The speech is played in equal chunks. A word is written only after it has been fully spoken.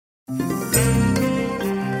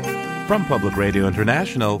From Public Radio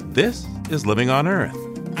International, this is Living on Earth.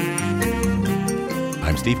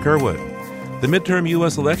 I'm Steve Curwood. The midterm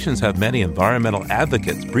U.S. elections have many environmental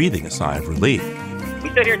advocates breathing a sigh of relief. We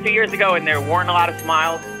stood here 2 years ago and there weren't a lot of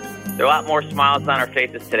smiles. There are a lot more smiles on our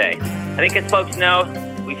faces today. I think as folks know,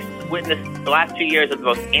 we've witnessed the last 2 years of the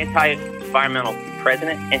most anti-environmental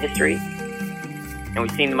president in history, and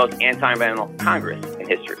we've seen the most anti-environmental Congress in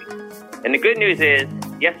history. And the good news is,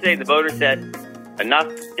 yesterday the voters said,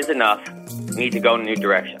 enough is enough. We need to go in a new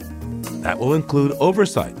direction. That will include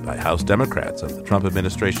oversight by House Democrats of the Trump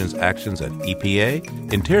administration's actions at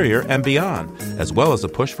EPA, Interior, and beyond, as well as a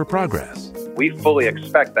push for progress. We fully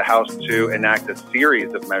expect the House to enact a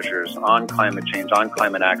series of measures on climate change, on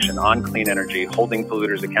climate action, on clean energy, holding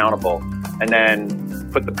polluters accountable, and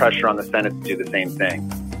then put the pressure on the Senate to do the same thing.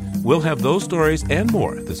 We'll have those stories and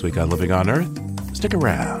more this week on Living on Earth. Stick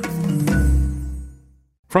around.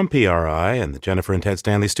 From PRI and the Jennifer and Ted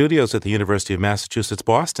Stanley studios at the University of Massachusetts,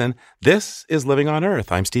 Boston, this is Living on Earth.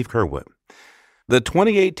 I'm Steve Curwood. The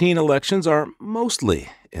 2018 elections are mostly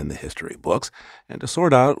in the history books, and to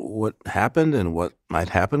sort out what happened and what might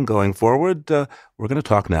happen going forward, we're going to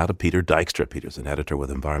talk now to Peter Dykstra. Peter's an editor with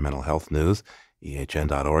Environmental Health News,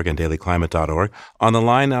 ehn.org and dailyclimate.org. On the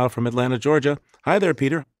line now from Atlanta, Georgia. Hi there,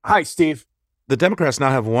 Peter. Hi, Steve. The Democrats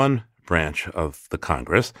now have one branch of the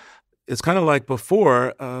Congress. It's kind of like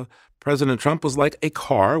before, President Trump was like a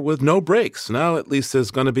car with no brakes. Now, at least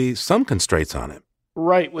there's going to be some constraints on it.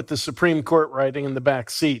 Right, with the Supreme Court riding in the back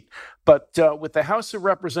seat. But with the House of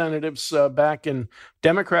Representatives back in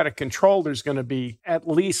Democratic control, there's going to be at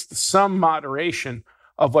least some moderation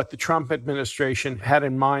of what the Trump administration had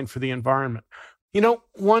in mind for the environment. You know,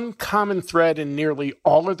 one common thread in nearly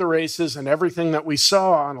all of the races and everything that we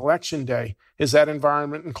saw on Election Day is that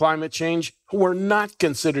environment and climate change were not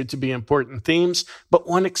considered to be important themes, but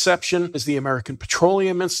one exception is the American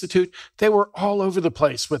Petroleum Institute. They were all over the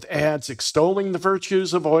place with ads extolling the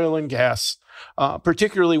virtues of oil and gas,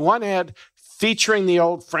 particularly one ad featuring the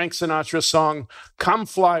old Frank Sinatra song, "Come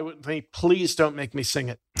Fly With Me, Please Don't Make Me Sing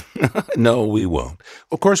It." No, we won't.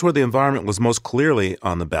 Of course, where the environment was most clearly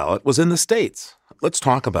on the ballot was in the states. Let's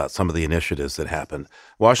talk about some of the initiatives that happened.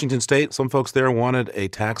 Washington State, some folks there wanted a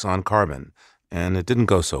tax on carbon, and it didn't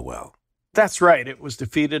go so well. That's right. It was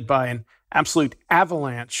defeated by an absolute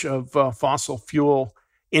avalanche of fossil fuel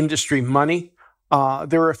industry money.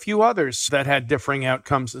 There were a few others that had differing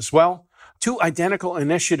outcomes as well. Two identical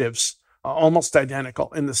initiatives, almost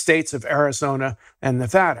identical, in the states of Arizona and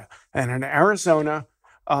Nevada. And in Arizona,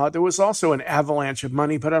 there was also an avalanche of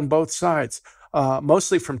money, but on both sides.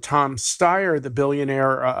 Mostly from Tom Steyer, the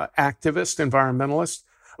billionaire activist, environmentalist,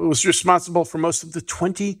 who was responsible for most of the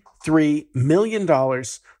 $23 million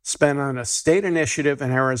spent on a state initiative in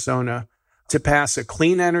Arizona to pass a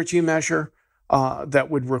clean energy measure that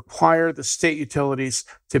would require the state utilities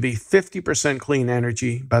to be 50% clean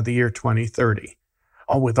energy by the year 2030.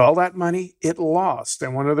 With all that money, it lost.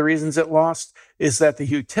 And one of the reasons it lost is that the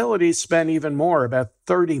utilities spent even more, about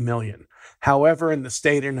 $30 million. However, in the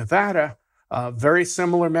state of Nevada, a very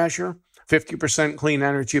similar measure, 50% clean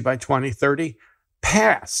energy by 2030,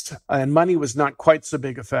 passed, and money was not quite so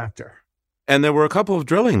big a factor. And there were a couple of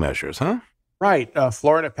drilling measures, huh? Right.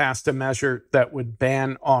 Florida passed a measure that would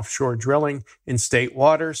ban offshore drilling in state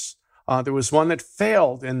waters. There was one that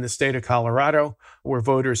failed in the state of Colorado, where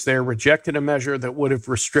voters there rejected a measure that would have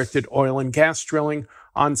restricted oil and gas drilling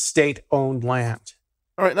on state-owned land.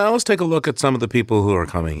 All right, now let's take a look at some of the people who are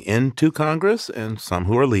coming into Congress and some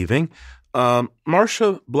who are leaving.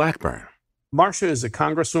 Marsha Blackburn. Marsha is a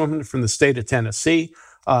congresswoman from the state of Tennessee,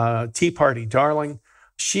 Tea Party darling.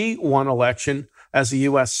 She won election as a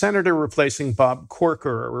U.S. Senator replacing Bob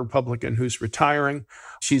Corker, a Republican who's retiring.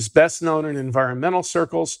 She's best known in environmental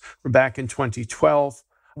circles back in 2012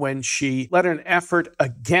 when she led an effort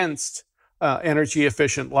against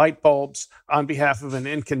energy-efficient light bulbs on behalf of an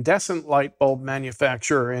incandescent light bulb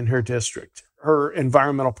manufacturer in her district. Her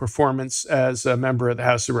environmental performance as a member of the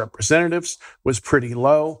House of Representatives was pretty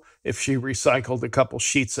low. If she recycled a couple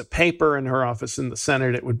sheets of paper in her office in the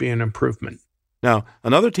Senate, it would be an improvement. Now,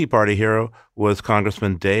 another Tea Party hero was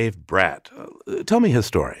Congressman Dave Bratt. Tell me his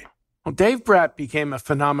story. Well, Dave Bratt became a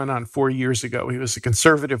phenomenon 4 years ago. He was a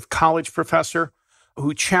conservative college professor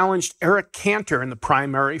who challenged Eric Cantor in the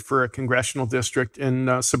primary for a congressional district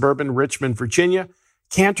in suburban Richmond, Virginia.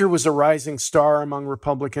 Cantor was a rising star among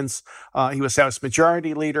Republicans. He was House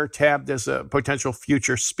Majority Leader, tabbed as a potential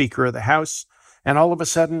future Speaker of the House. And all of a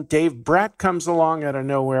sudden, Dave Bratt comes along out of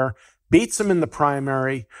nowhere, beats him in the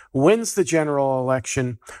primary, wins the general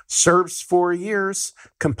election, serves 4 years,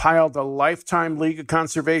 compiled a lifetime League of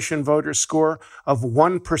Conservation voter score of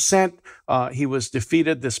 1%. He was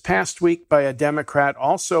defeated this past week by a Democrat,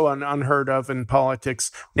 also unheard of in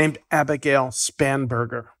politics, named Abigail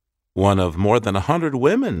Spanberger. One of more than 100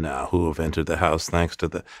 women now who have entered the House thanks to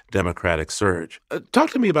the Democratic surge.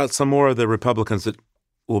 Talk to me about some more of the Republicans that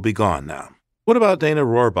will be gone now. What about Dana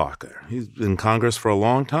Rohrabacher? He's been in Congress for a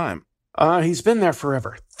long time. He's been there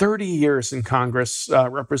forever, 30 years in Congress,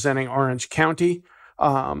 representing Orange County.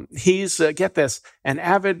 He's, get this, an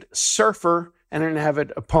avid surfer and an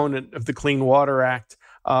avid opponent of the Clean Water Act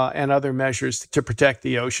and other measures to protect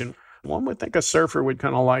the ocean. One would think a surfer would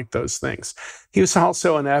kind of like those things. He was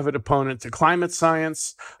also an avid opponent to climate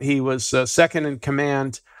science. He was second in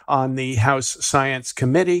command on the House Science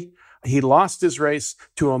Committee. He lost his race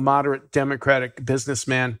to a moderate Democratic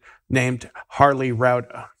businessman named Harley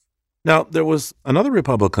Rauda. Now, there was another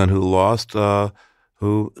Republican who lost,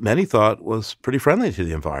 who many thought was pretty friendly to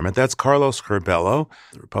the environment. That's Carlos Curbelo,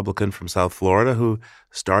 the Republican from South Florida, who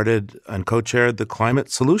started and co-chaired the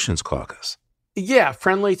Climate Solutions Caucus. Yeah,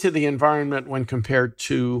 friendly to the environment when compared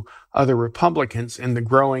to other Republicans in the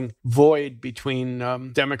growing void between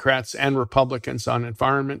Democrats and Republicans on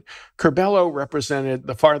environment. Curbelo represented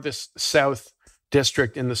the farthest south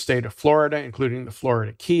district in the state of Florida, including the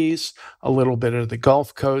Florida Keys, a little bit of the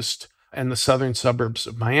Gulf Coast, and the southern suburbs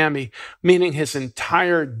of Miami, meaning his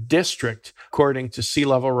entire district, according to sea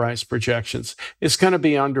level rise projections, is going to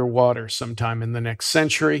be underwater sometime in the next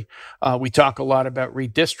century. We talk a lot about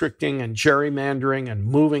redistricting and gerrymandering and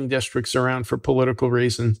moving districts around for political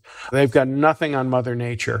reasons. They've got nothing on Mother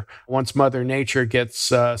Nature. Once Mother Nature gets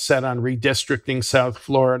set on redistricting South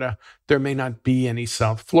Florida, there may not be any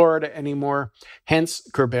South Florida anymore. Hence,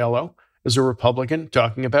 Curbelo is a Republican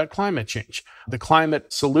talking about climate change. The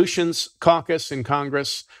Climate Solutions Caucus in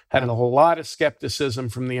Congress had a lot of skepticism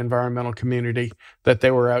from the environmental community that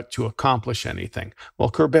they were out to accomplish anything.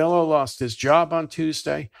 Well, Curbelo lost his job on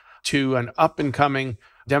Tuesday to an up-and-coming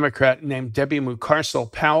Democrat named Debbie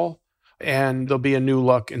Mucarsel Powell, and there'll be a new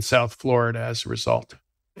look in South Florida as a result.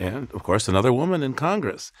 And, of course, another woman in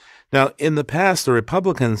Congress. Now, in the past, the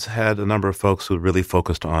Republicans had a number of folks who really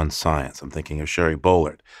focused on science. I'm thinking of Sherry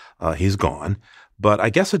Bollard. He's gone. But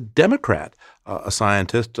I guess a Democrat, a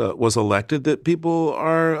scientist, was elected that people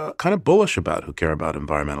are kind of bullish about who care about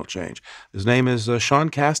environmental change. His name is Sean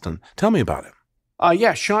Casten. Tell me about him.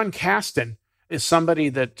 Sean Casten is somebody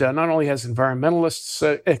that not only has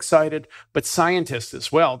environmentalists excited, but scientists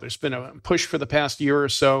as well. There's been a push for the past year or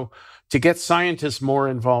so to get scientists more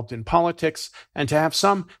involved in politics and to have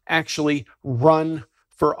some actually run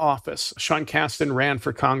for office. Sean Casten ran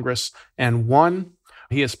for Congress and won.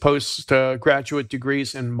 He has postgraduate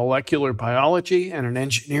degrees in molecular biology and in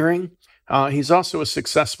engineering. He's also a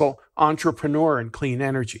successful entrepreneur in clean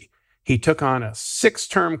energy. He took on a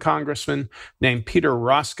 6-term congressman named Peter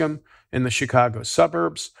Roskam in the Chicago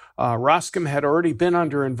suburbs. Roskam had already been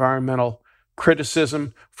under environmental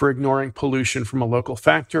criticism for ignoring pollution from a local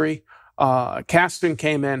factory. Casten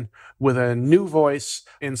came in with a new voice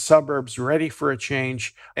in suburbs, ready for a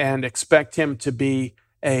change, and expect him to be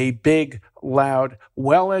a big, loud,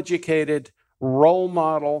 well-educated role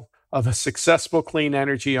model of a successful clean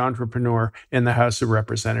energy entrepreneur in the House of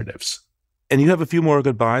Representatives. And you have a few more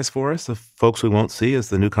goodbyes for us, of folks we won't see as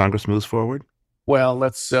the new Congress moves forward? Well,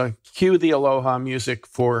 let's cue the aloha music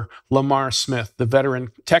for Lamar Smith, the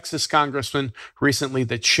veteran Texas congressman, recently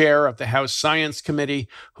the chair of the House Science Committee,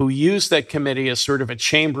 who used that committee as sort of a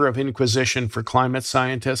chamber of inquisition for climate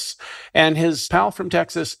scientists, and his pal from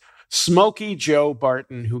Texas, Smokey Joe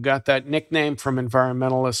Barton, who got that nickname from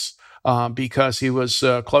environmentalists because he was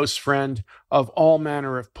a close friend of all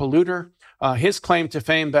manner of polluter. His claim to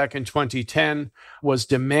fame back in 2010 was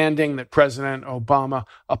demanding that President Obama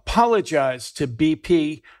apologize to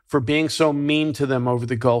BP for being so mean to them over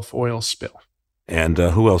the Gulf oil spill. And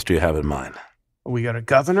who else do you have in mind? We got a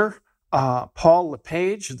governor, Paul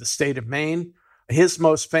LePage of the state of Maine. His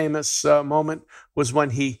most famous moment was when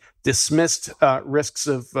he dismissed risks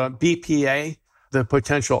of BPA, the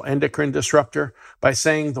potential endocrine disruptor, by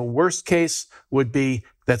saying the worst case would be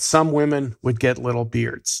that some women would get little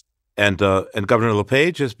beards. And Governor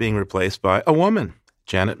LePage is being replaced by a woman,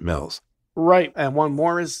 Janet Mills. Right. And one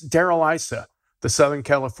more is Darrell Issa, the Southern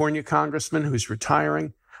California congressman who's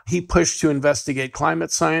retiring. He pushed to investigate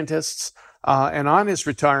climate scientists. And on his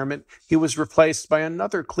retirement, he was replaced by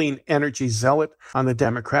another clean energy zealot on the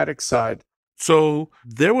Democratic side. So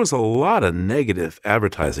there was a lot of negative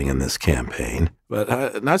advertising in this campaign,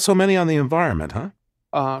 but not so many on the environment,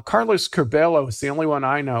 huh? Carlos Curbelo is the only one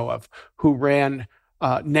I know of who ran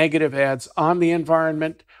negative ads on the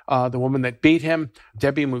environment. The woman that beat him,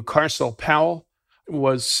 Debbie Mucarsel-Powell,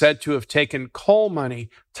 was said to have taken coal money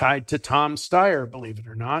tied to Tom Steyer, believe it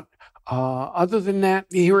or not. Other than that,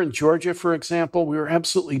 here in Georgia, for example, we were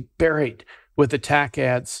absolutely buried with attack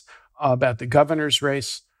ads about the governor's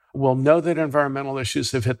race. We'll know that environmental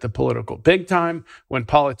issues have hit the political big time when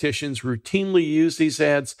politicians routinely use these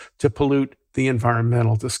ads to pollute the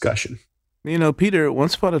environmental discussion. You know, Peter,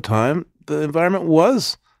 once upon a time, the environment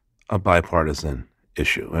was a bipartisan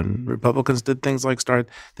issue, and Republicans did things like start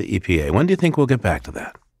the EPA. When do you think we'll get back to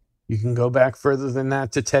that? You can go back further than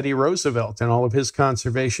that to Teddy Roosevelt and all of his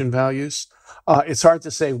conservation values. It's hard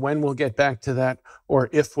to say when we'll get back to that or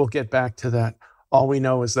if we'll get back to that. All we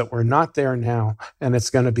know is that we're not there now, and it's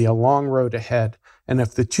going to be a long road ahead. And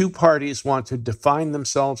if the two parties want to define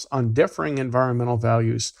themselves on differing environmental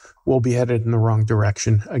values, we'll be headed in the wrong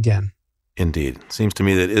direction again. Indeed. Seems to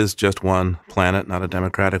me that it is just one planet, not a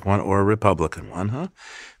Democratic one or a Republican one, huh?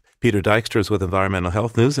 Peter Dykstra is with Environmental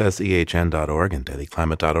Health News, SEHN.org and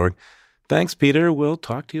dailyclimate.org. Thanks, Peter. We'll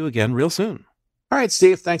talk to you again real soon. All right,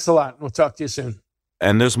 Steve. Thanks a lot. We'll talk to you soon.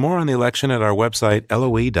 And there's more on the election at our website,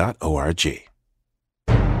 LOE.org.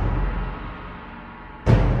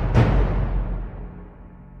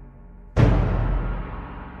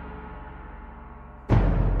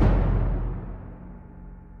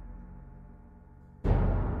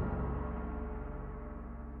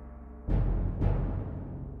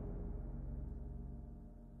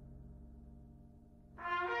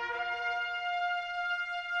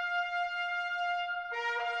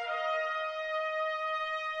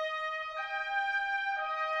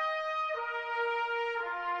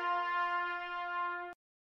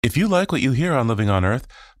 If you like what you hear on Living on Earth,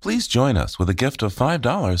 please join us with a gift of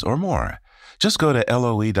 $5 or more. Just go to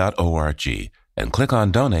LOE.org and click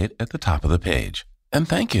on Donate at the top of the page. And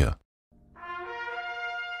thank you.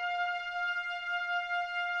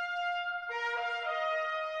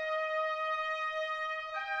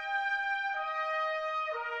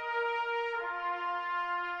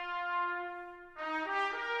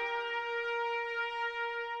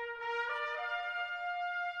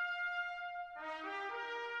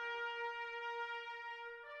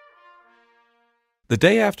 The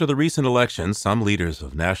day after the recent elections, some leaders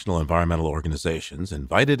of national environmental organizations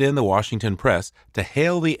invited in the Washington press to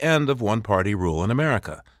hail the end of one-party rule in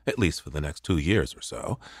America, at least for the next 2 years or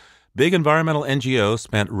so. Big environmental NGOs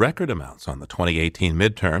spent record amounts on the 2018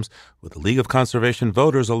 midterms, with the League of Conservation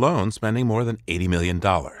Voters alone spending more than $80 million.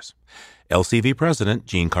 LCV President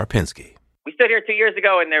Gene Karpinski. We stood here 2 years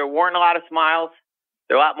ago, and there weren't a lot of smiles.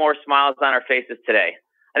 There are a lot more smiles on our faces today.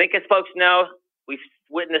 I think, as folks know, we've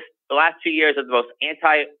witnessed the last 2 years of the most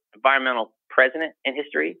anti-environmental president in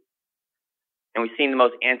history, and we've seen the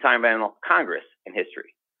most anti-environmental Congress in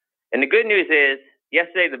history. And the good news is,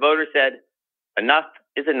 yesterday the voters said, enough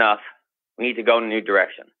is enough. We need to go in a new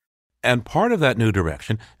direction. And part of that new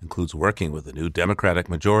direction includes working with the new Democratic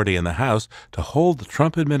majority in the House to hold the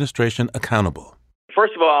Trump administration accountable.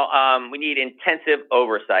 First of all, we need intensive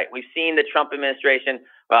oversight. We've seen the Trump administration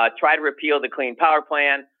try to repeal the Clean Power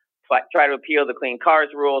Plan, try to repeal the Clean Cars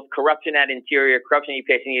rules, corruption at Interior, corruption at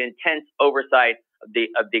EPA. So you need intense oversight of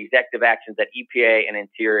the executive actions at EPA and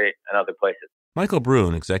Interior and other places. Michael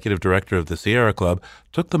Brune, executive director of the Sierra Club,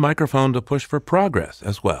 took the microphone to push for progress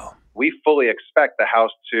as well. We fully expect the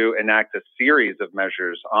House to enact a series of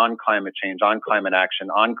measures on climate change, on climate action,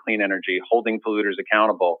 on clean energy, holding polluters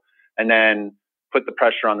accountable, and then put the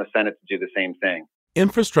pressure on the Senate to do the same thing.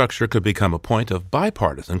 Infrastructure could become a point of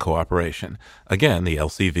bipartisan cooperation. Again, the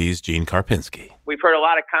LCV's Gene Karpinski. We've heard a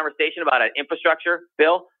lot of conversation about an infrastructure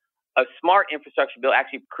bill. A smart infrastructure bill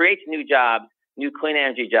actually creates new jobs, new clean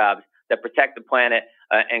energy jobs that protect the planet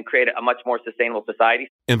and create a much more sustainable society.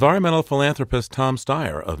 Environmental philanthropist Tom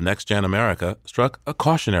Steyer of Next Gen America struck a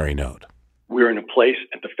cautionary note. We're in a place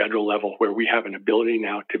at the federal level where we have an ability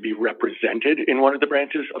now to be represented in one of the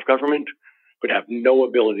branches of government, but have no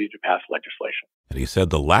ability to pass legislation. And he said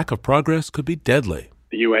the lack of progress could be deadly.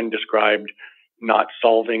 The UN described not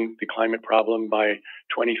solving the climate problem by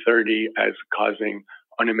 2030 as causing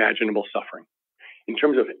unimaginable suffering. In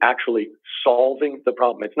terms of actually solving the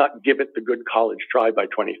problem, it's not give it the good college try by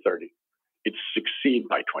 2030. It's succeed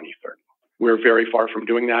by 2030. We're very far from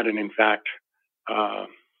doing that. And in fact,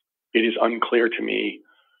 it is unclear to me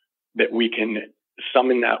that we can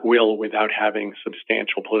summon that will without having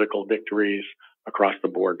substantial political victories across the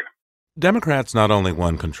board. Democrats not only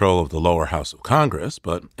won control of the lower house of Congress,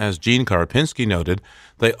 but as Gene Karpinski noted,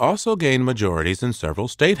 they also gained majorities in several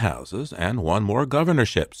state houses and won more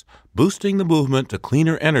governorships, boosting the movement to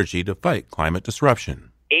cleaner energy to fight climate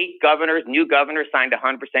disruption. 8 new governors signed a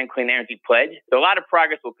 100% clean energy pledge. So a lot of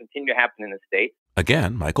progress will continue to happen in the state.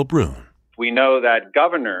 Again, Michael Brune. We know that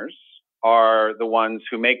governors are the ones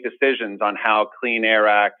who make decisions on how Clean Air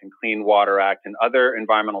Act and Clean Water Act and other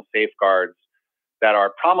environmental safeguards that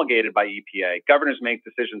are promulgated by EPA. Governors make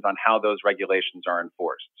decisions on how those regulations are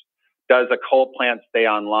enforced. Does a coal plant stay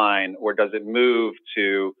online, or does it move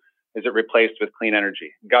to, is it replaced with clean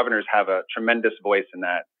energy? Governors have a tremendous voice in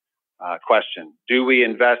that question. Do we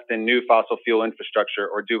invest in new fossil fuel infrastructure,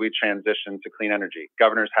 or do we transition to clean energy?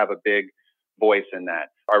 Governors have a big voice in that.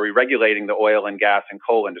 Are we regulating the oil and gas and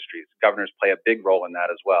coal industries? Governors play a big role in that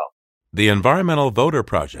as well. The Environmental Voter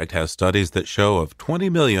Project has studies that show of 20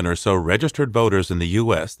 million or so registered voters in the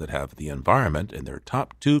U.S. that have the environment in their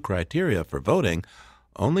top 2 criteria for voting,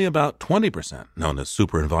 only about 20%, known as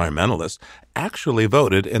super environmentalists, actually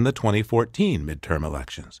voted in the 2014 midterm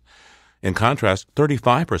elections. In contrast,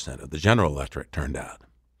 35% of the general electorate turned out.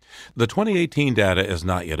 The 2018 data is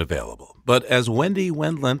not yet available, but as Wendy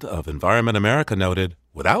Wendlandt of Environment America noted,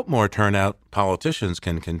 without more turnout, politicians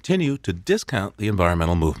can continue to discount the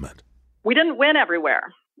environmental movement. We didn't win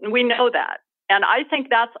everywhere. We know that. And I think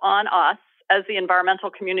that's on us as the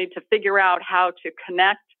environmental community to figure out how to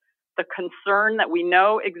connect the concern that we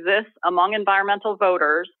know exists among environmental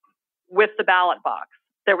voters with the ballot box.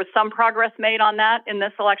 There was some progress made on that in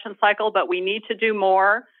this election cycle, but we need to do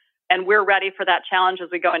more, and we're ready for that challenge as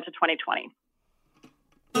we go into 2020.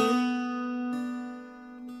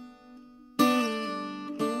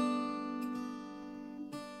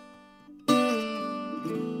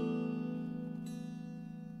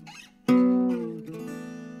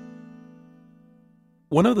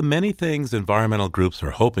 One of the many things environmental groups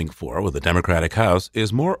are hoping for with the Democratic House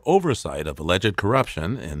is more oversight of alleged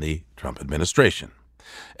corruption in the Trump administration.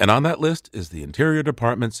 And on that list is the Interior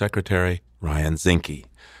Department Secretary Ryan Zinke.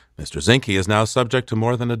 Mr. Zinke is now subject to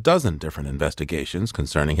more than a dozen different investigations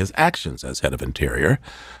concerning his actions as head of Interior.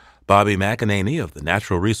 Bobby McEnany of the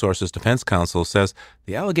Natural Resources Defense Council says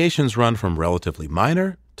the allegations run from relatively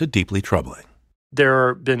minor to deeply troubling. There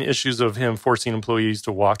have been issues of him forcing employees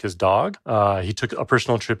to walk his dog. He took a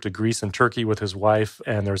personal trip to Greece and Turkey with his wife,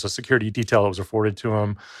 and there was a security detail that was afforded to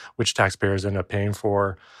him, which taxpayers ended up paying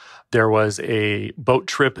for. There was a boat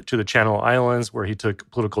trip to the Channel Islands where he took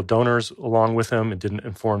political donors along with him and didn't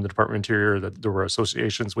inform the Department of Interior that there were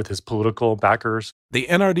associations with his political backers. The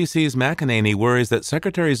NRDC's McEnany worries that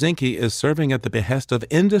Secretary Zinke is serving at the behest of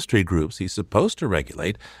industry groups he's supposed to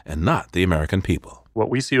regulate and not the American people. What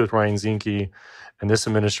we see with Ryan Zinke and this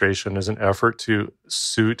administration is an effort to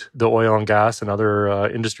suit the oil and gas and other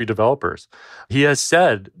industry developers. He has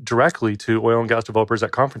said directly to oil and gas developers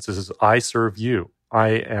at conferences, I serve you. I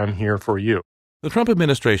am here for you. The Trump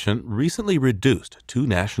administration recently reduced 2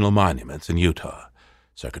 national monuments in Utah.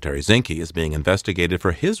 Secretary Zinke is being investigated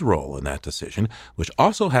for his role in that decision, which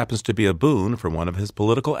also happens to be a boon for one of his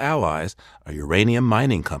political allies, a uranium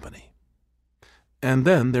mining company. And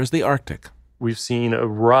then there's the Arctic. We've seen a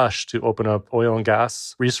rush to open up oil and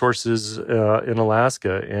gas resources in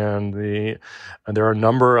Alaska, and there are a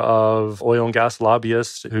number of oil and gas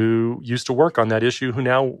lobbyists who used to work on that issue who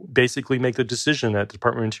now basically make the decision at the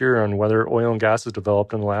Department of Interior on whether oil and gas is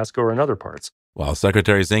developed in Alaska or in other parts. While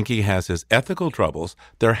Secretary Zinke has his ethical troubles,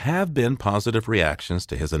 there have been positive reactions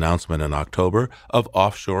to his announcement in October of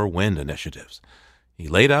offshore wind initiatives. He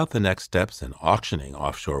laid out the next steps in auctioning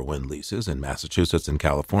offshore wind leases in Massachusetts and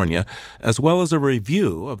California, as well as a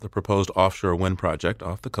review of the proposed offshore wind project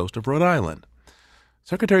off the coast of Rhode Island.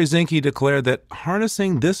 Secretary Zinke declared that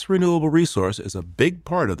harnessing this renewable resource is a big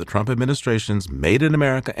part of the Trump administration's Made in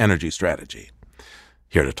America energy strategy.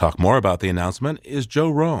 Here to talk more about the announcement is Joe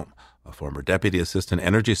Rome, a former Deputy Assistant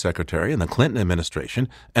Energy Secretary in the Clinton administration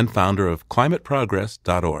and founder of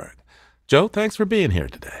ClimateProgress.org. Joe, thanks for being here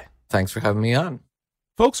today. Thanks for having me on.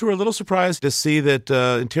 Folks were a little surprised to see that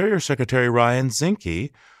Interior Secretary Ryan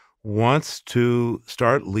Zinke wants to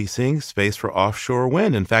start leasing space for offshore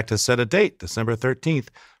wind. In fact, has set a date, December 13th,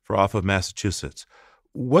 for off of Massachusetts.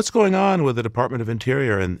 What's going on with the Department of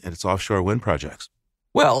Interior and its offshore wind projects?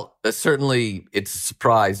 Well, certainly it's a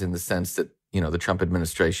surprise in the sense that, the Trump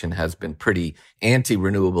administration has been pretty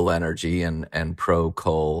anti-renewable energy and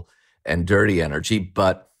pro-coal and dirty energy.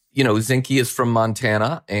 But Zinke is from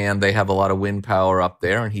Montana, and they have a lot of wind power up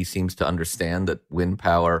there, and he seems to understand that wind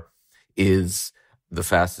power is the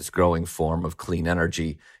fastest growing form of clean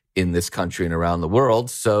energy in this country and around the world.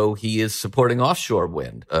 So he is supporting offshore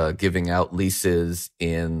wind, giving out leases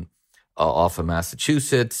off of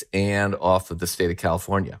Massachusetts and off of the state of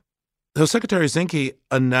California. So Secretary Zinke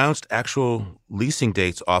announced actual leasing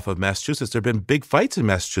dates off of Massachusetts. There have been big fights in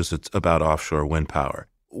Massachusetts about offshore wind power.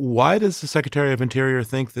 Why does the Secretary of Interior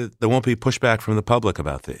think that there won't be pushback from the public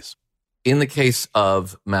about these? In the case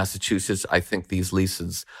of Massachusetts, I think these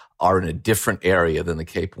leases are in a different area than the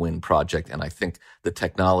Cape Wind project, and I think the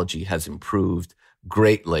technology has improved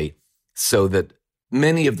greatly so that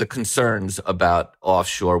many of the concerns about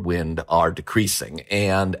offshore wind are decreasing.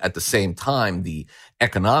 And at the same time, the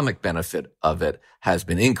economic benefit of it has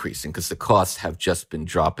been increasing because the costs have just been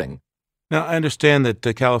dropping. Now, I understand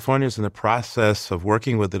that California is in the process of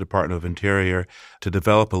working with the Department of Interior to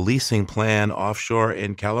develop a leasing plan offshore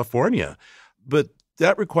in California. But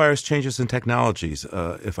that requires changes in technologies,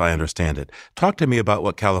 if I understand it. Talk to me about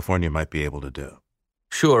what California might be able to do.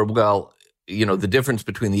 Sure. Well, the difference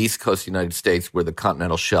between the East Coast of the United States, where the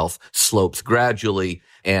continental shelf slopes gradually,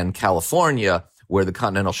 and California, where the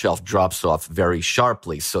continental shelf drops off very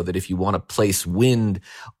sharply, so that if you want to place wind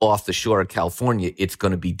off the shore of California, it's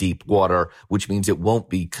going to be deep water, which means it won't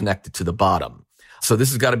be connected to the bottom. So this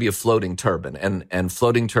has got to be a floating turbine, and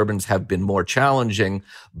floating turbines have been more challenging,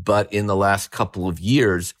 but in the last couple of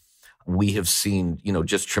years, we have seen,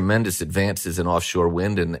 just tremendous advances in offshore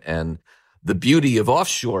wind, and the beauty of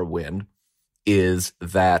offshore wind is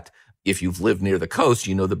that if you've lived near the coast,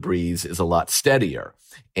 the breeze is a lot steadier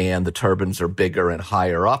and the turbines are bigger and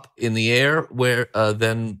higher up in the air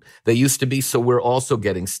than they used to be. So we're also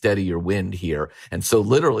getting steadier wind here. And so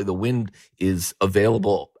literally the wind is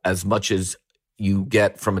available as much as you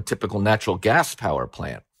get from a typical natural gas power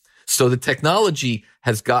plant. So the technology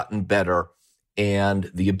has gotten better, and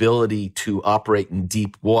the ability to operate in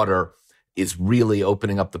deep water is really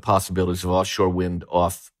opening up the possibilities of offshore wind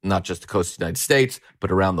off not just the coast of the United States, but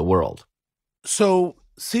around the world. So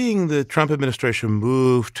seeing the Trump administration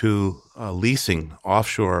move to leasing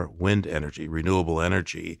offshore wind energy, renewable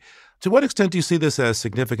energy, to what extent do you see this as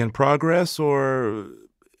significant progress, or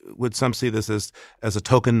would some see this as a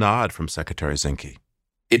token nod from Secretary Zinke?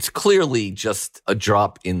 It's clearly just a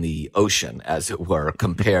drop in the ocean, as it were,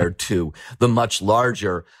 compared to the much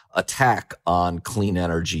larger attack on clean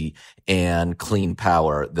energy and clean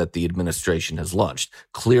power that the administration has launched.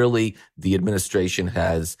 Clearly, the administration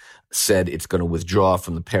has said it's going to withdraw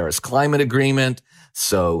from the Paris Climate Agreement.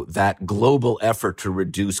 So that global effort to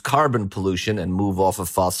reduce carbon pollution and move off of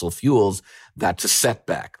fossil fuels, that's a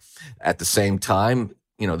setback. At the same time,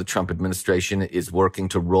 the Trump administration is working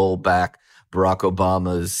to roll back Barack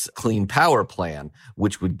Obama's clean power plan,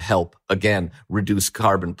 which would help, again, reduce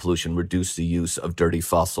carbon pollution, reduce the use of dirty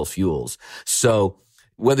fossil fuels. So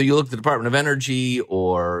whether you look at the Department of Energy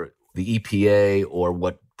or the EPA or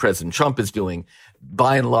what President Trump is doing,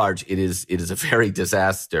 by and large, it is a very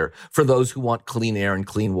disaster for those who want clean air and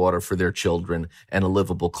clean water for their children and a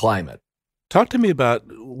livable climate. Talk to me about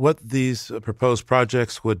what these proposed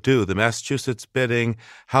projects would do. The Massachusetts bidding,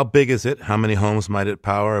 how big is it? How many homes might it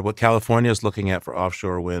power? What California is looking at for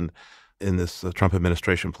offshore wind in this Trump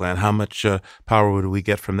administration plan, how much power would we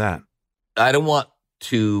get from that? I don't want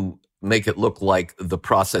to make it look like the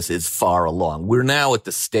process is far along. We're now at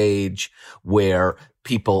the stage where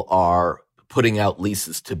people are putting out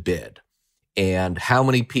leases to bid, and how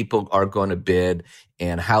many people are going to bid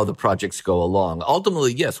and how the projects go along.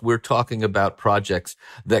 Ultimately, yes, we're talking about projects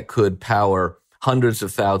that could power hundreds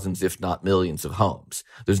of thousands, if not millions of homes.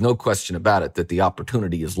 There's no question about it that the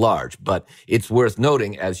opportunity is large, but it's worth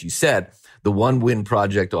noting, as you said, the one wind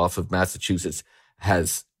project off of Massachusetts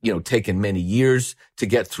has, taken many years to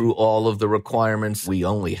get through all of the requirements. We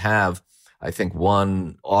only have, I think,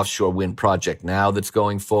 one offshore wind project now that's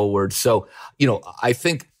going forward. So, I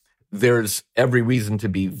think there's every reason to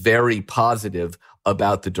be very positive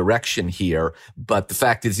about the direction here, but the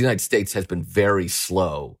fact is the United States has been very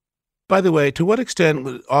slow. By the way, to what extent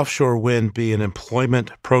would offshore wind be an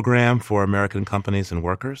employment program for American companies and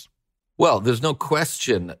workers? Well, there's no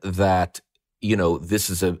question that, this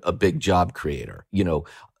is a big job creator.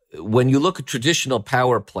 When you look at traditional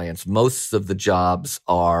power plants, most of the jobs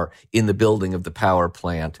are in the building of the power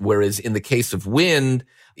plant, whereas in the case of wind,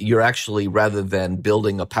 you're actually, rather than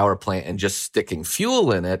building a power plant and just sticking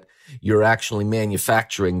fuel in it, you're actually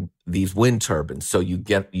manufacturing these wind turbines. So you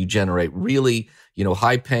generate really,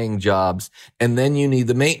 high-paying jobs, and then you need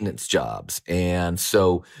the maintenance jobs. And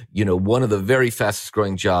so, one of the very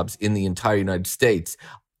fastest-growing jobs in the entire United States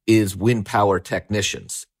is wind power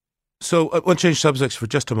technicians. So I want to change subjects for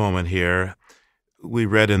just a moment here. We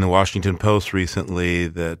read in the Washington Post recently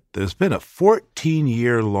that there's been a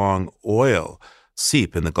 14-year-long oil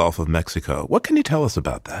seep in the Gulf of Mexico. What can you tell us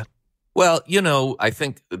about that? Well, I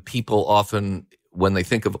think people often when they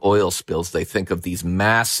think of oil spills, they think of these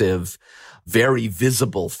massive, very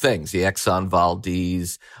visible things. The Exxon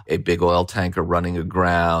Valdez, a big oil tanker running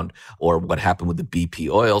aground, or what happened with the BP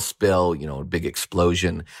oil spill, a big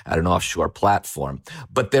explosion at an offshore platform.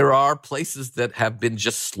 But there are places that have been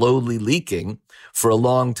just slowly leaking for a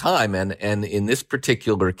long time. And in this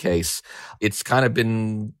particular case, it's kind of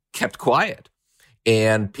been kept quiet.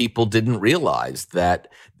 And people didn't realize that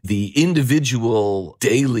the individual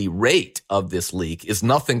daily rate of this leak is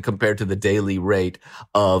nothing compared to the daily rate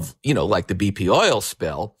of, like the BP oil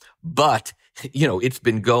spill. But, it's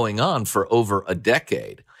been going on for over a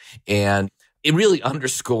decade. And it really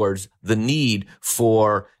underscores the need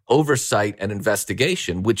for oversight and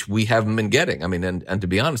investigation, which we haven't been getting. I mean, and to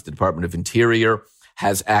be honest, the Department of Interior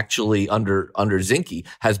has actually, under Zinke,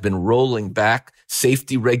 has been rolling back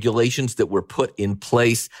safety regulations that were put in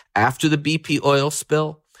place after the BP oil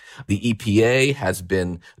spill. The EPA has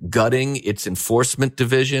been gutting its enforcement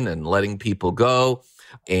division and letting people go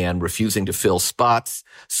and refusing to fill spots.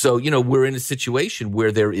 So, we're in a situation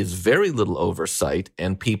where there is very little oversight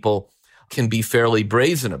and people can be fairly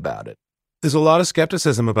brazen about it. There's a lot of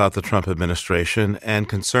skepticism about the Trump administration and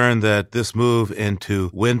concern that this move into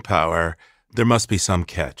wind power, there must be some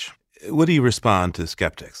catch. What do you respond to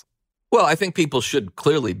skeptics? Well, I think people should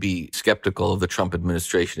clearly be skeptical of the Trump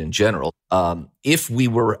administration in general. If we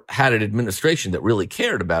had an administration that really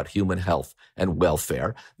cared about human health and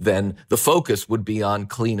welfare, then the focus would be on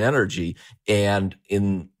clean energy. And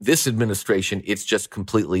in this administration, it's just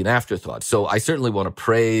completely an afterthought. So I certainly want to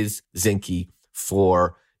praise Zinke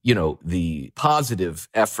for, the positive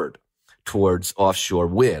effort towards offshore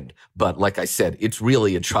wind. But like I said, it's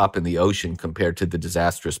really a drop in the ocean compared to the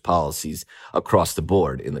disastrous policies across the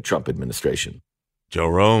board in the Trump administration. Joe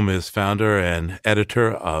Rome is founder and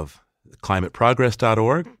editor of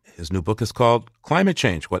climateprogress.org. His new book is called Climate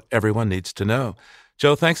Change, What Everyone Needs to Know.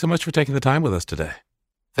 Joe, thanks so much for taking the time with us today.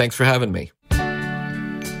 Thanks for having me.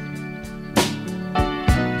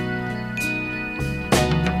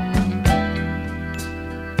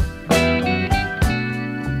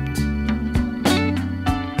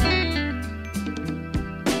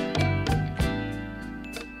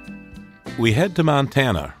 We head to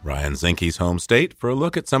Montana, Ryan Zinke's home state, for a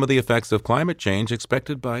look at some of the effects of climate change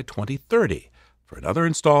expected by 2030 for another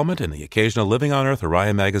installment in the occasional Living on Earth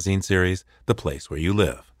Orion magazine series, The Place Where You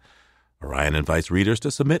Live. Orion invites readers to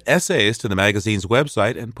submit essays to the magazine's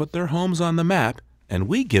website and put their homes on the map, and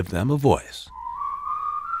we give them a voice.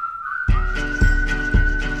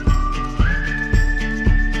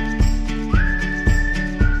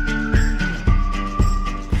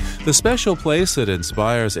 The special place that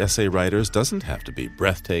inspires essay writers doesn't have to be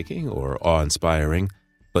breathtaking or awe-inspiring,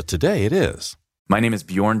 but today it is. My name is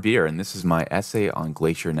Bjorn Beer, and this is my essay on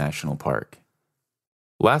Glacier National Park.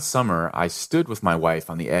 Last summer, I stood with my wife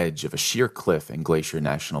on the edge of a sheer cliff in Glacier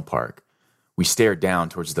National Park. We stared down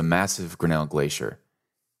towards the massive Grinnell Glacier.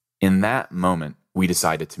 In that moment, we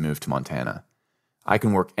decided to move to Montana. I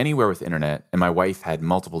can work anywhere with internet, and my wife had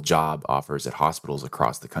multiple job offers at hospitals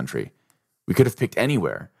across the country. We could have picked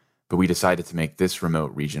anywhere, but we decided to make this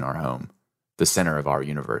remote region our home, the center of our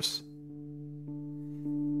universe.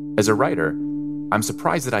 As a writer, I'm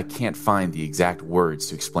surprised that I can't find the exact words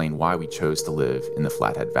to explain why we chose to live in the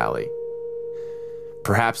Flathead Valley.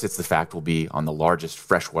 Perhaps it's the fact we'll be on the largest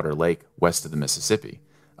freshwater lake west of the Mississippi,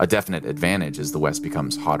 a definite advantage as the West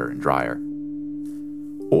becomes hotter and drier.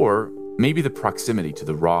 Or maybe the proximity to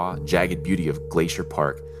the raw, jagged beauty of Glacier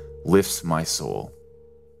Park lifts my soul.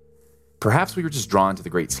 Perhaps we were just drawn to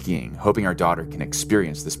the great skiing, hoping our daughter can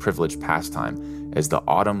experience this privileged pastime as the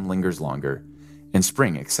autumn lingers longer and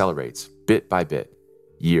spring accelerates bit by bit,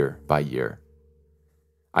 year by year.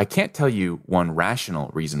 I can't tell you one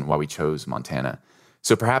rational reason why we chose Montana,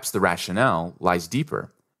 so perhaps the rationale lies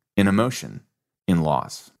deeper, in emotion, in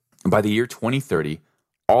loss. By the year 2030,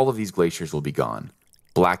 all of these glaciers will be gone.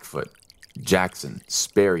 Blackfoot, Jackson,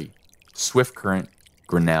 Sperry, Swift Current,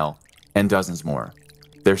 Grinnell, and dozens more.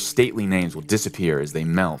 Their stately names will disappear as they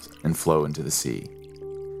melt and flow into the sea.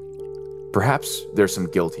 Perhaps there's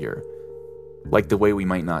some guilt here, like the way we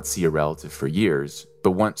might not see a relative for years,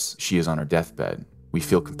 but once she is on her deathbed, we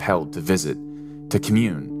feel compelled to visit, to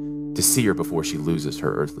commune, to see her before she loses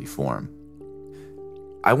her earthly form.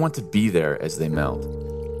 I want to be there as they melt.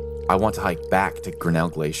 I want to hike back to Grinnell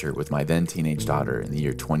Glacier with my then teenage daughter in the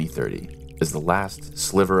year 2030, as the last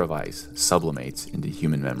sliver of ice sublimates into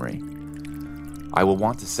human memory. I will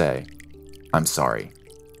want to say, I'm sorry.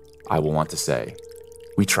 I will want to say,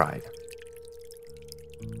 we tried.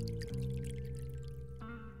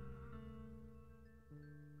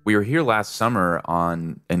 We were here last summer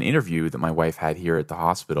on an interview that my wife had here at the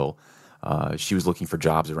hospital She was looking for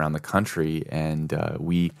jobs around the country, and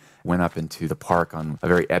we went up into the park on a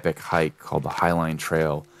very epic hike called the Highline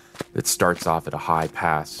Trail that starts off at a high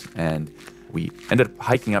pass. And we ended up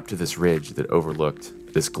hiking up to this ridge that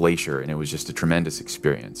overlooked this glacier, and it was just a tremendous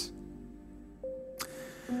experience.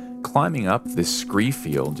 Climbing up this scree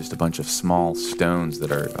field, just a bunch of small stones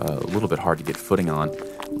that are a little bit hard to get footing on,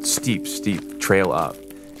 steep trail up.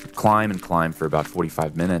 Climb and climb for about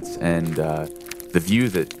 45 minutes, and the view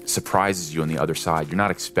that surprises you on the other side, you're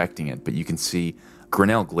not expecting it, but you can see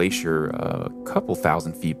Grinnell Glacier a couple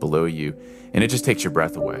thousand feet below you, and it just takes your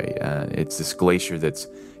breath away. It's this glacier that's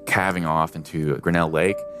calving off into Grinnell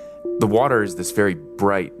Lake. The water is this very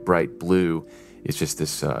bright blue. It's just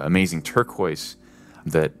this amazing turquoise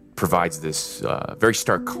that provides this very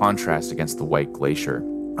stark contrast against the white glacier.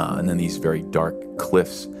 And then these very dark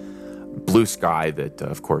cliffs, blue sky that,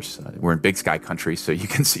 of course, we're in big sky country, so you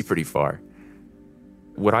can see pretty far.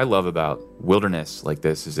 What I love about wilderness like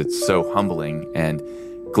this is it's so humbling, and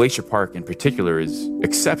Glacier Park in particular is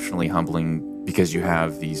exceptionally humbling because you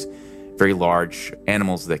have these very large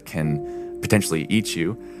animals that can potentially eat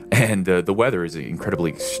you, and the weather is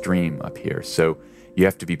incredibly extreme up here. So you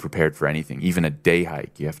have to be prepared for anything. Even a day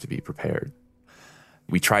hike, you have to be prepared.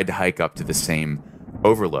 We tried to hike up to the same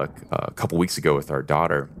overlook a couple weeks ago with our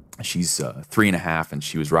daughter. She's 3.5, and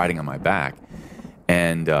she was riding on my back.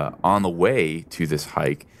 And on the way to this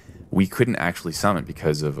hike, we couldn't actually summit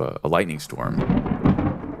because of a lightning storm.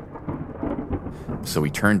 So we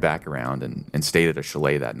turned back around and stayed at a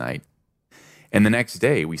chalet that night. And the next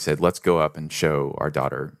day, we said, let's go up and show our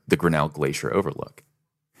daughter the Grinnell Glacier overlook.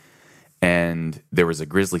 And there was a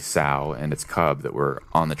grizzly sow and its cub that were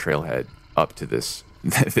on the trailhead up to this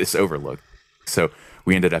overlook. So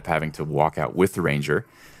we ended up having to walk out with the ranger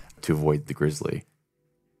to avoid the grizzly.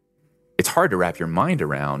 It's hard to wrap your mind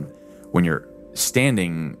around when you're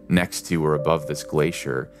standing next to or above this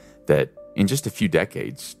glacier that in just a few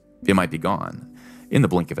decades, it might be gone in the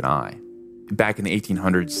blink of an eye. Back in the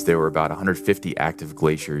 1800s, there were about 150 active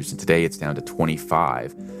glaciers, and today it's down to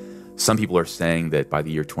 25. Some people are saying that by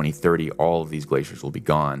the year 2030, all of these glaciers will be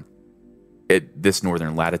gone. At this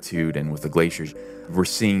northern latitude and with the glaciers, we're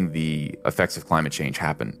seeing the effects of climate change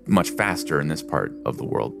happen much faster in this part of the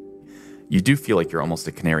world. You do feel like you're almost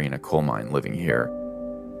a canary in a coal mine living here.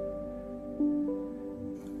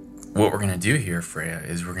 What we're going to do here, Freya,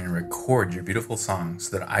 is we're going to record your beautiful song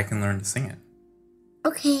so that I can learn to sing it.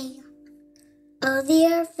 Okay. Oh, the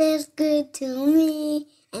earth is good to me,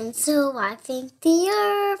 and so I thank the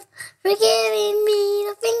earth for giving me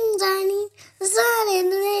the things I need, the sun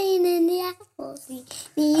and the rain and the apple tree.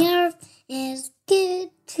 The earth is good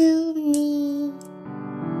to me.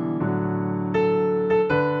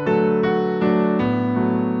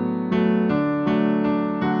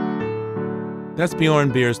 That's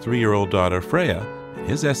Bjorn Beer's 3-year-old daughter, Freya, in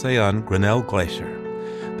his essay on Grinnell Glacier.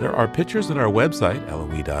 There are pictures at our website,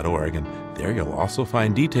 LOE.org, and there you'll also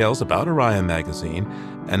find details about Orion Magazine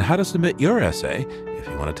and how to submit your essay if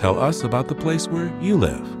you want to tell us about the place where you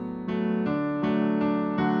live.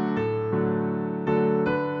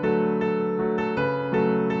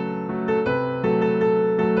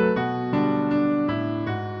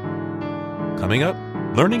 Coming up,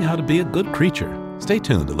 learning how to be a good creature. Stay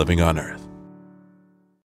tuned to Living on Earth.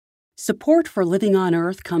 Support for Living on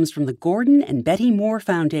Earth comes from the Gordon and Betty Moore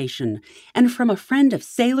Foundation and from a friend of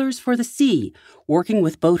Sailors for the Sea, working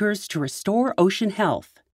with boaters to restore ocean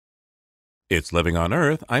health. It's Living on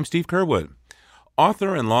Earth. I'm Steve Curwood.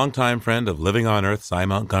 Author and longtime friend of Living on Earth, Sy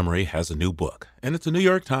Montgomery, has a new book, and it's a New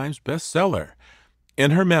York Times bestseller.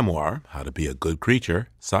 In her memoir, How to Be a Good Creature,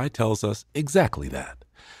 Sy tells us exactly that.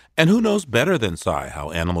 And who knows better than Sy how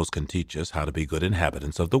animals can teach us how to be good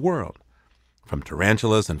inhabitants of the world? From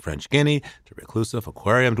tarantulas in French Guinea to reclusive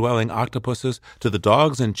aquarium-dwelling octopuses to the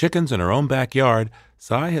dogs and chickens in her own backyard,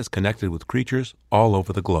 Sy has connected with creatures all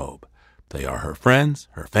over the globe. They are her friends,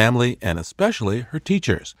 her family, and especially her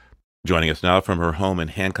teachers. Joining us now from her home in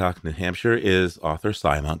Hancock, New Hampshire, is author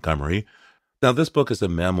Sy Montgomery. Now, this book is a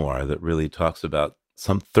memoir that really talks about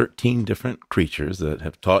some 13 different creatures that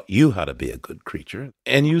have taught you how to be a good creature.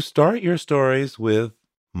 And you start your stories with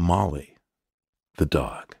Molly, the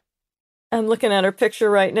dog. I'm looking at her picture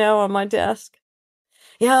right now on my desk.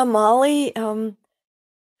 Yeah, Molly.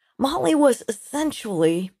 Molly was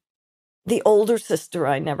essentially the older sister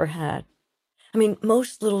I never had. I mean,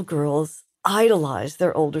 most little girls idolize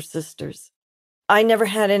their older sisters. I never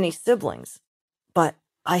had any siblings, but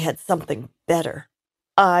I had something better.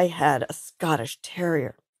 I had a Scottish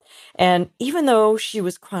Terrier. And even though she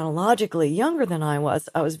was chronologically younger than I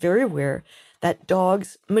was very aware that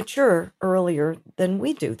dogs mature earlier than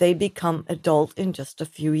we do. They become adult in just a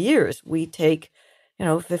few years. We take,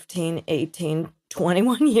 15, 18,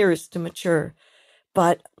 21 years to mature.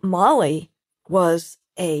 But Molly was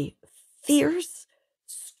a fierce,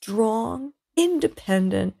 strong,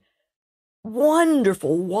 independent,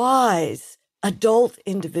 wonderful, wise adult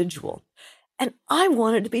individual. And I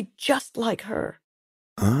wanted to be just like her.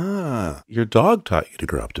 Ah, your dog taught you to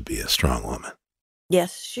grow up to be a strong woman.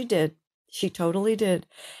 Yes, she did. She totally did.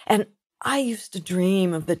 And I used to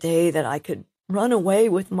dream of the day that I could run away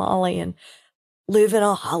with Molly and live in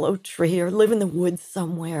a hollow tree or live in the woods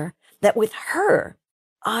somewhere, that with her,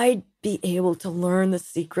 I'd be able to learn the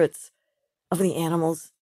secrets of the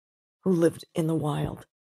animals who lived in the wild.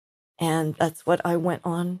 And that's what I went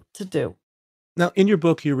on to do. Now, in your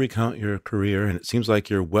book, you recount your career, and it seems like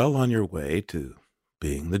you're well on your way to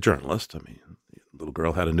being the journalist. I mean, the little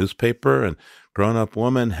girl had a newspaper, and grown-up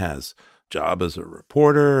woman has job as a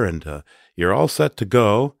reporter, and you're all set to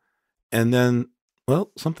go. And then,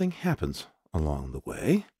 well, something happens along the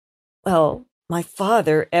way. Well, my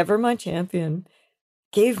father, ever my champion,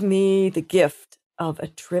 gave me the gift of a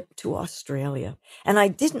trip to Australia. And I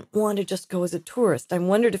didn't want to just go as a tourist. I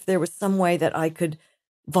wondered if there was some way that I could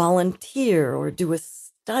volunteer or do a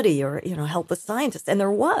study or, help a scientist. And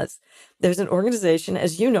there was. There's an organization,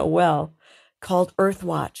 as you know well, called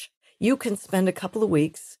Earthwatch. You can spend a couple of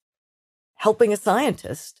weeks helping a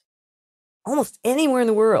scientist almost anywhere in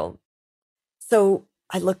the world. So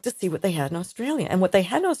I looked to see what they had in Australia. And what they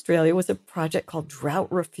had in Australia was a project called Drought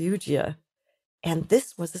Refugia. And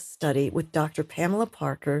this was a study with Dr. Pamela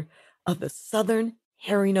Parker of the southern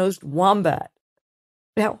hairy-nosed wombat.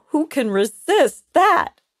 Now, who can resist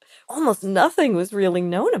that? Almost nothing was really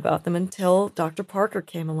known about them until Dr. Parker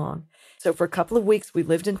came along. So for a couple of weeks, we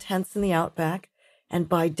lived in tents in the outback. And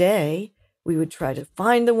by day, we would try to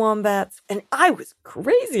find the wombats. And I was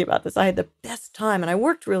crazy about this. I had the best time, and I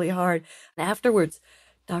worked really hard. And afterwards,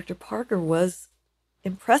 Dr. Parker was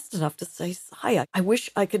impressed enough to say, Sy, I wish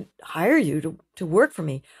I could hire you to work for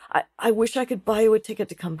me. I wish I could buy you a ticket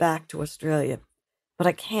to come back to Australia, but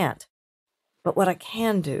I can't. But what I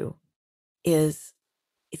can do is,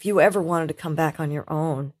 if you ever wanted to come back on your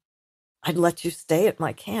own, I'd let you stay at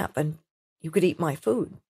my camp and you could eat my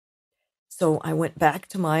food. So I went back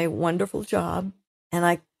to my wonderful job, and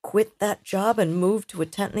I quit that job and moved to a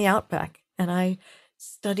tent in the outback, and I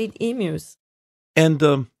studied emus.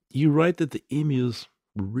 And you write that the emus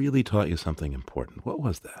really taught you something important. What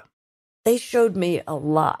was that? They showed me a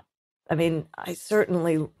lot. I mean, I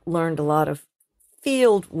certainly learned a lot of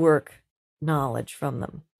field work knowledge from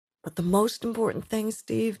them. But the most important thing,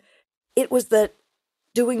 Steve, it was that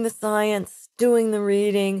doing the science, doing the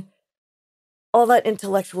reading, all that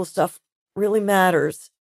intellectual stuff really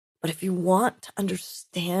matters. But if you want to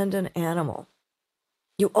understand an animal,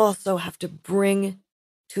 you also have to bring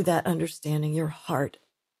to that understanding your heart.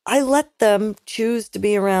 I let them choose to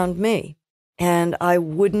be around me, and I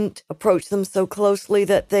wouldn't approach them so closely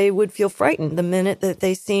that they would feel frightened. The minute that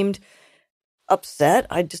they seemed upset,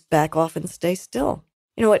 I'd just back off and stay still.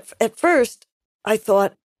 At first, I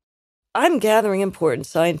thought, I'm gathering important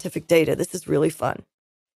scientific data. This is really fun.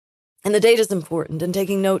 And the data's important, and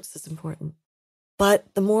taking notes is important. But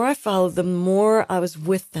the more I followed them, the more I was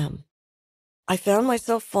with them. I found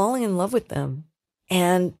myself falling in love with them.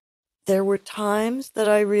 And there were times that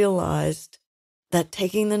I realized that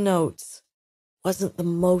taking the notes wasn't the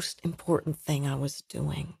most important thing I was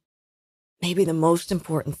doing. Maybe the most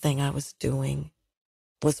important thing I was doing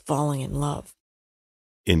was falling in love.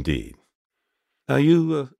 Indeed. Now,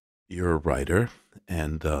 you're a writer,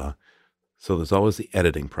 and so there's always the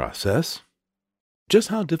editing process. Just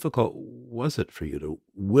how difficult was it for you to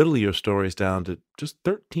whittle your stories down to just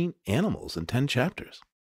 13 animals in 10 chapters?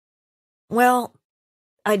 Well,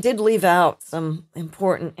 I did leave out some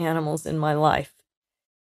important animals in my life,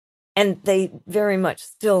 and they very much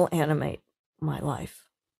still animate my life.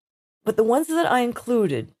 But the ones that I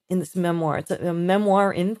included in this memoir, it's a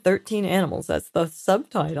memoir in 13 animals, that's the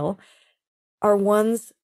subtitle, are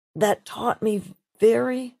ones that taught me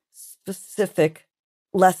very specific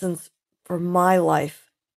lessons for my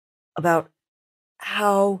life about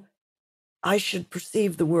how I should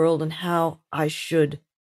perceive the world and how I should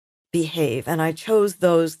behave. And I chose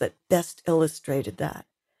those that best illustrated that.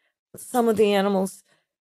 Some of the animals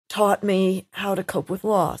taught me how to cope with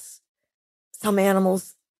loss. Some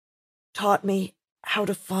animals taught me how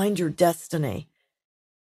to find your destiny.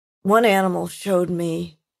 One animal showed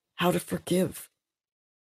me how to forgive.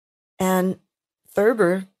 And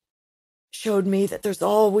Thurber showed me that there's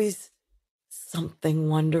always something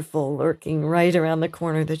wonderful lurking right around the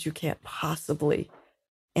corner that you can't possibly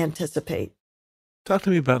anticipate. Talk to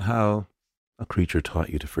me about how a creature taught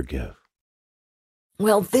you to forgive.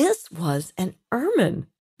 Well, this was an ermine.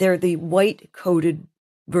 They're the white-coated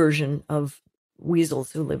version of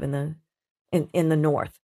weasels who live in the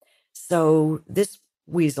north. So this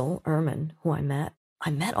weasel, ermine, who I met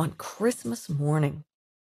on Christmas morning.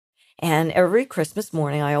 And every Christmas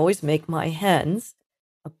morning, I always make my hens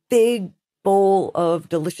a big bowl of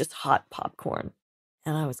delicious hot popcorn.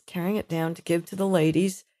 And I was carrying it down to give to the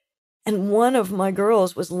ladies. And one of my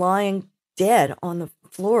girls was lying dead on the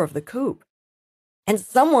floor of the coop. And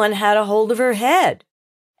someone had a hold of her head.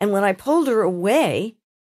 And when I pulled her away,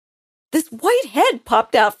 this white head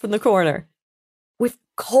popped out from the corner with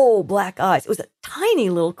coal black eyes. It was a tiny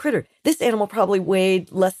little critter. This animal probably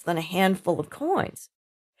weighed less than a handful of coins,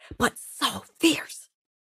 but so fierce.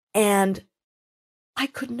 And I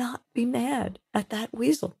could not be mad at that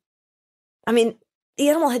weasel. I mean, the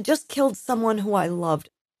animal had just killed someone who I loved,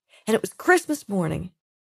 and it was Christmas morning.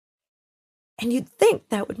 And you'd think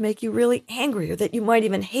that would make you really angry, or that you might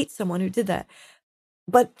even hate someone who did that.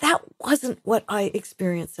 But that wasn't what I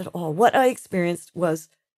experienced at all. What I experienced was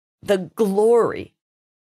the glory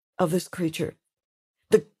of this creature,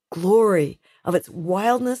 the glory of its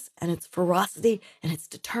wildness and its ferocity and its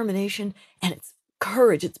determination and its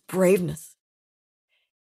courage, its braveness.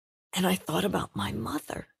 And I thought about my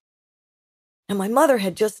mother. And my mother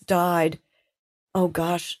had just died, oh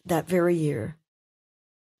gosh, that very year.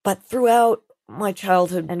 But throughout my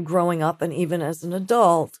childhood and growing up, and even as an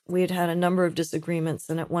adult, we had had a number of disagreements.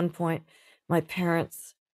 And at one point, my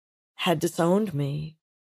parents had disowned me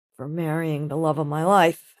for marrying the love of my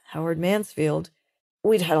life, Howard Mansfield.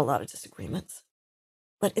 We'd had a lot of disagreements.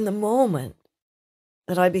 But in the moment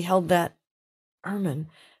that I beheld that ermine,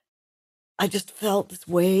 I just felt this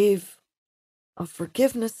wave of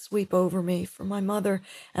forgiveness sweep over me for my mother.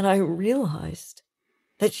 And I realized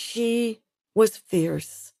that she was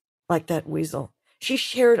fierce like that weasel. She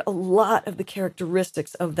shared a lot of the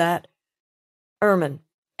characteristics of that ermine.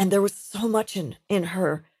 And there was so much in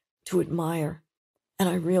her to admire. And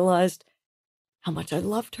I realized how much I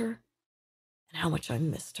loved her and how much I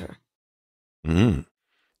missed her.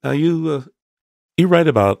 Now, you write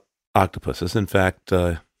about octopuses. In fact,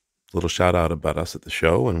 a little shout out about us at the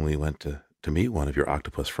show when we went to meet one of your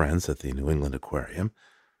octopus friends at the New England Aquarium.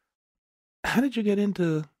 How did you get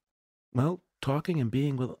into, well, talking and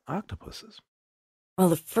being with octopuses? Well,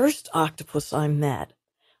 the first octopus I met,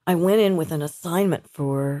 I went in with an assignment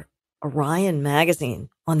for Orion magazine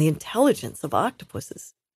on the intelligence of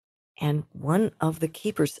octopuses. And one of the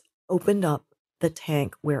keepers opened up the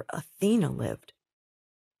tank where Athena lived.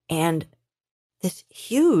 And this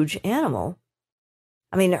huge animal,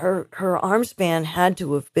 I mean, her arm span had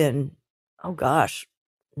to have been,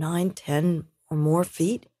 9, 10 or more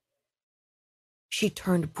feet. She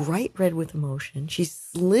turned bright red with emotion. She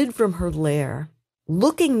slid from her lair,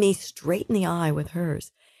 looking me straight in the eye with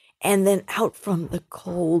hers, and then out from the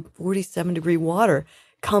cold 47-degree water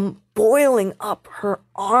come boiling up her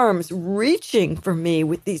arms, reaching for me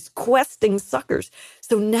with these questing suckers.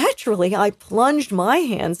 So naturally, I plunged my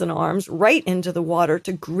hands and arms right into the water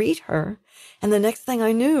to greet her. And the next thing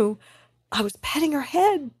I knew, I was petting her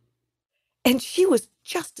head. And she was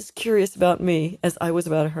just as curious about me as I was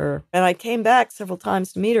about her. And I came back several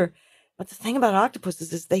times to meet her. But the thing about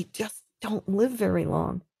octopuses is they just don't live very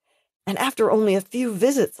long. And after only a few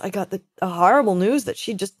visits, I got the horrible news that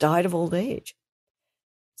she just died of old age.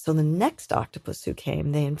 So the next octopus who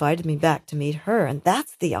came, they invited me back to meet her. And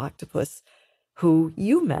that's the octopus who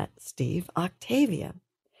you met, Steve, Octavia.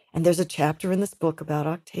 And there's a chapter in this book about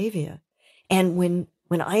Octavia. And when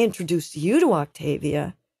I introduced you to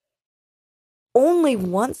Octavia, only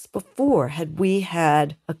once before had we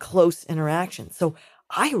had a close interaction. So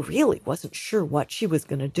I really wasn't sure what she was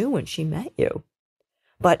going to do when she met you.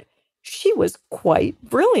 But she was quite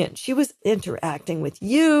brilliant. She was interacting with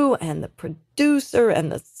you and the producer and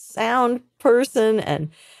the sound person.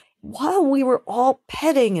 And while we were all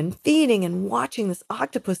petting and feeding and watching this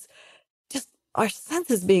octopus, just our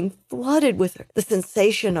senses being flooded with the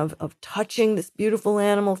sensation of touching this beautiful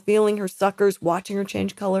animal, feeling her suckers, watching her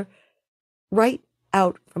change color, right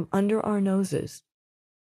out from under our noses,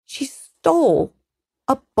 she stole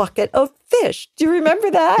a bucket of fish. Do you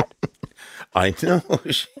remember that? I know.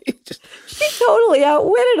 She totally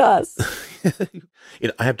outwitted us.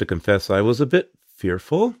 I have to confess, I was a bit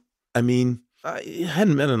fearful. I mean, I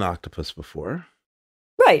hadn't met an octopus before.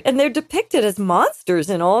 Right. And they're depicted as monsters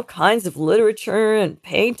in all kinds of literature and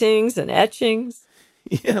paintings and etchings.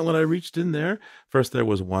 Yeah, when I reached in there, first there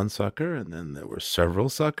was one sucker, and then there were several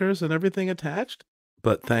suckers and everything attached.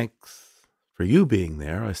 But thanks for you being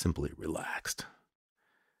there, I simply relaxed.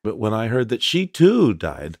 But when I heard that she too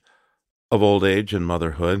died of old age and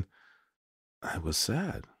motherhood, I was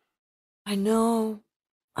sad. I know.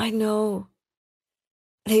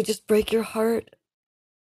 They just break your heart.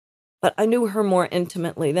 But I knew her more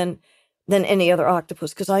intimately than any other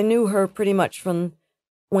octopus, because I knew her pretty much from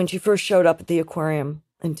when she first showed up at the aquarium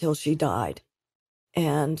until she died.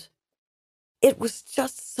 And it was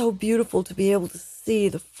just so beautiful to be able to see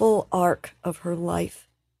the full arc of her life.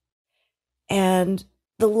 And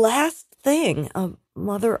the last thing a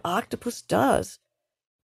mother octopus does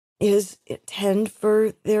is tend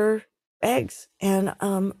for their eggs. And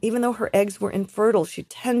even though her eggs were infertile, she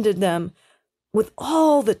tended them with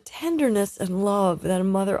all the tenderness and love that a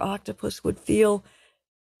mother octopus would feel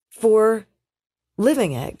for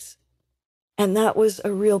living eggs. And that was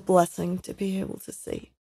a real blessing to be able to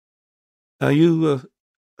see. Now,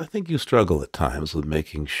 I think you struggle at times with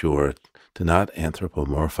making sure to not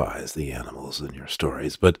anthropomorphize the animals in your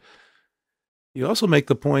stories, but you also make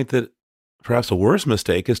the point that perhaps a worse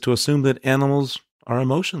mistake is to assume that animals are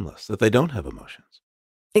emotionless, that they don't have emotions.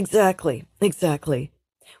 Exactly.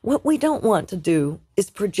 What we don't want to do is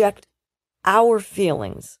project our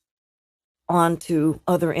feelings onto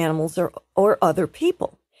other animals or other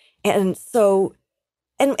people. And so,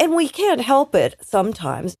 and we can't help it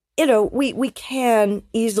sometimes. We can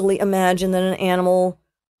easily imagine that an animal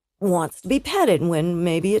wants to be petted when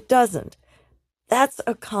maybe it doesn't. That's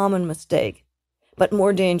a common mistake. But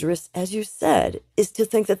more dangerous, as you said, is to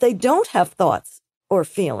think that they don't have thoughts or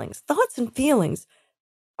feelings. Thoughts and feelings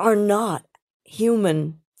are not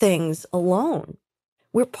human things alone.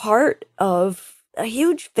 We're part of a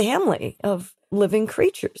huge family of living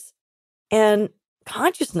creatures. And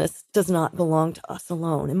consciousness does not belong to us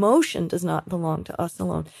alone. Emotion does not belong to us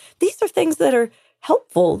alone. These are things that are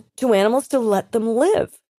helpful to animals to let them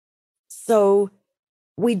live. So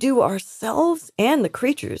we do ourselves and the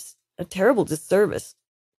creatures a terrible disservice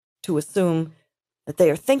to assume that they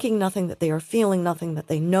are thinking nothing, that they are feeling nothing, that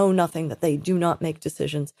they know nothing, that they do not make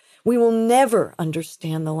decisions. We will never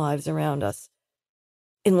understand the lives around us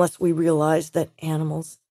unless we realize that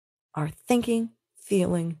animals are thinking,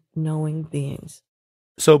 feeling, knowing beings.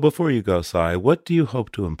 So before you go, Sy, what do you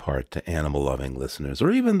hope to impart to animal-loving listeners,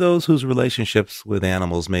 or even those whose relationships with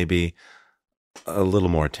animals may be a little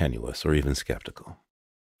more tenuous or even skeptical?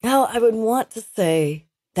 Well, I would want to say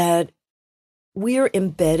that we're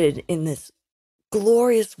embedded in this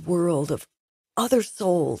glorious world of other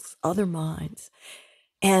souls, other minds.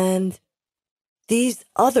 And these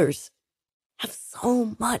others have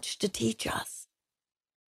so much to teach us.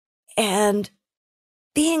 And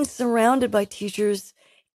being surrounded by teachers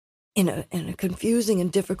in a confusing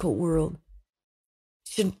and difficult world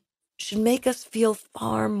should make us feel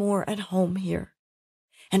far more at home here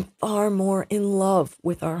and far more in love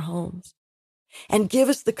with our homes, and give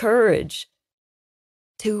us the courage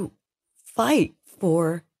to fight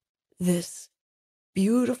for this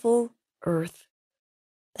beautiful earth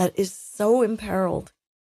that is so imperiled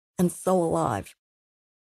and so alive.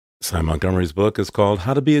 Sy Montgomery's book is called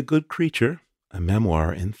How to Be a Good Creature, a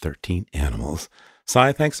memoir in 13 animals.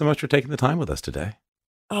 Sy, thanks so much for taking the time with us today.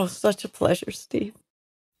 Oh, such a pleasure, Steve.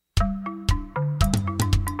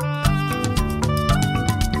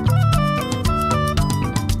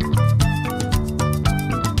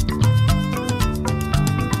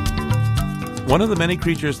 One of the many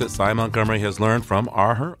creatures that Sy Montgomery has learned from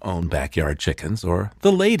are her own backyard chickens, or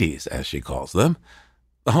the ladies, as she calls them.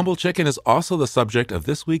 The humble chicken is also the subject of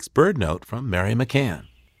this week's BirdNote from Mary McCann.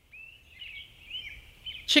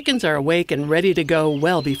 Chickens are awake and ready to go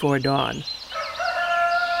well before dawn.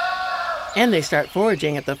 And they start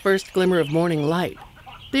foraging at the first glimmer of morning light.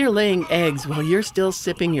 They're laying eggs while you're still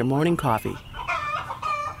sipping your morning coffee.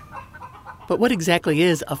 But what exactly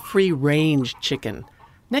is a free-range chicken?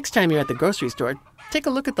 Next time you're at the grocery store, take a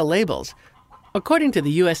look at the labels. According to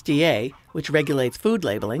the USDA, which regulates food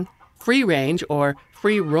labeling, free-range or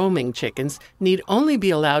free-roaming chickens need only be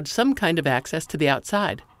allowed some kind of access to the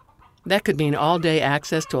outside. That could mean all-day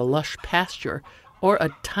access to a lush pasture or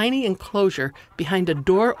a tiny enclosure behind a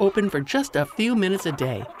door open for just a few minutes a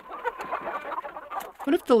day.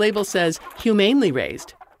 What if the label says humanely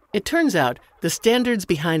raised? It turns out the standards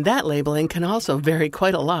behind that labeling can also vary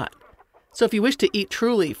quite a lot. So if you wish to eat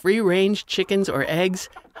truly free-range chickens or eggs,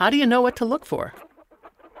 how do you know what to look for?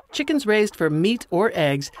 Chickens raised for meat or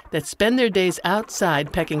eggs that spend their days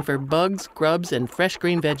outside pecking for bugs, grubs, and fresh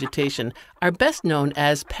green vegetation are best known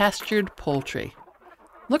as pastured poultry.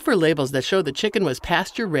 Look for labels that show the chicken was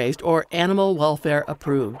pasture-raised or animal welfare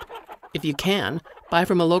approved. If you can, buy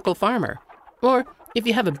from a local farmer. Or if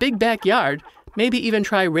you have a big backyard, maybe even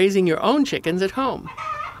try raising your own chickens at home.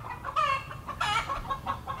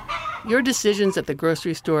 Your decisions at the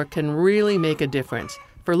grocery store can really make a difference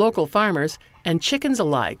for local farmers and chickens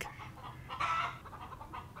alike.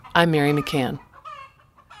 I'm Mary McCann.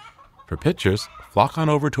 For pictures, flock on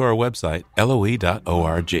over to our website,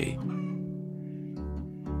 loe.org.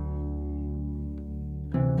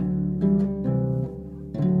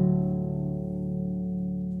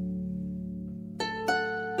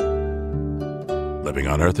 Living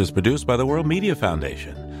on Earth is produced by the World Media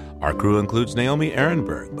Foundation. Our crew includes Naomi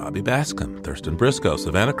Ehrenberg, Bobby Bascom, Thurston Briscoe,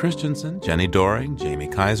 Savannah Christensen, Jenny Doring, Jamie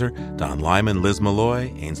Kaiser, Don Lyman, Liz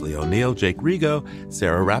Malloy, Ainsley O'Neill, Jake Rigo,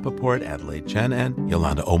 Sarah Rappaport, Adelaide Chen, and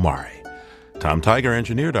Yolanda Omari. Tom Tiger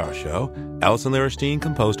engineered our show. Allison Lierstein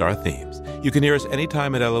composed our themes. You can hear us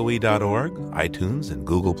anytime at loe.org, iTunes, and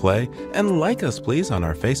Google Play. And like us, please, on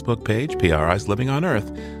our Facebook page, PRI's Living on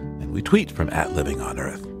Earth. And we tweet from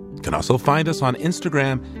 @LivingOnEarth. You can also find us on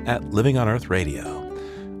Instagram @LivingOnEarthRadio.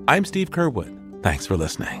 I'm Steve Curwood. Thanks for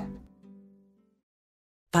listening.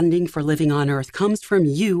 Funding for Living on Earth comes from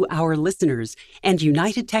you, our listeners, and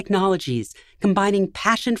United Technologies, combining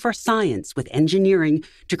passion for science with engineering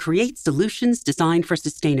to create solutions designed for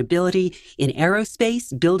sustainability in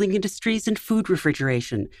aerospace, building industries, and food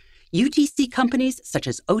refrigeration. UTC companies such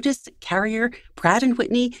as Otis, Carrier, Pratt &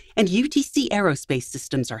 Whitney, and UTC Aerospace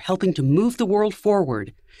Systems are helping to move the world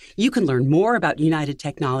forward. You can learn more about United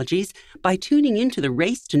Technologies by tuning into the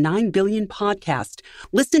Race to 9 Billion podcast.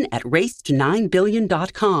 Listen at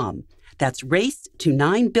racето9billion.com. That's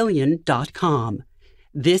racето9billion.com.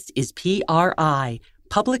 This is PRI,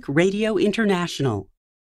 Public Radio International.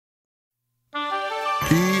 PRI,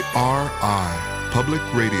 Public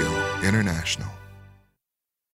Radio International.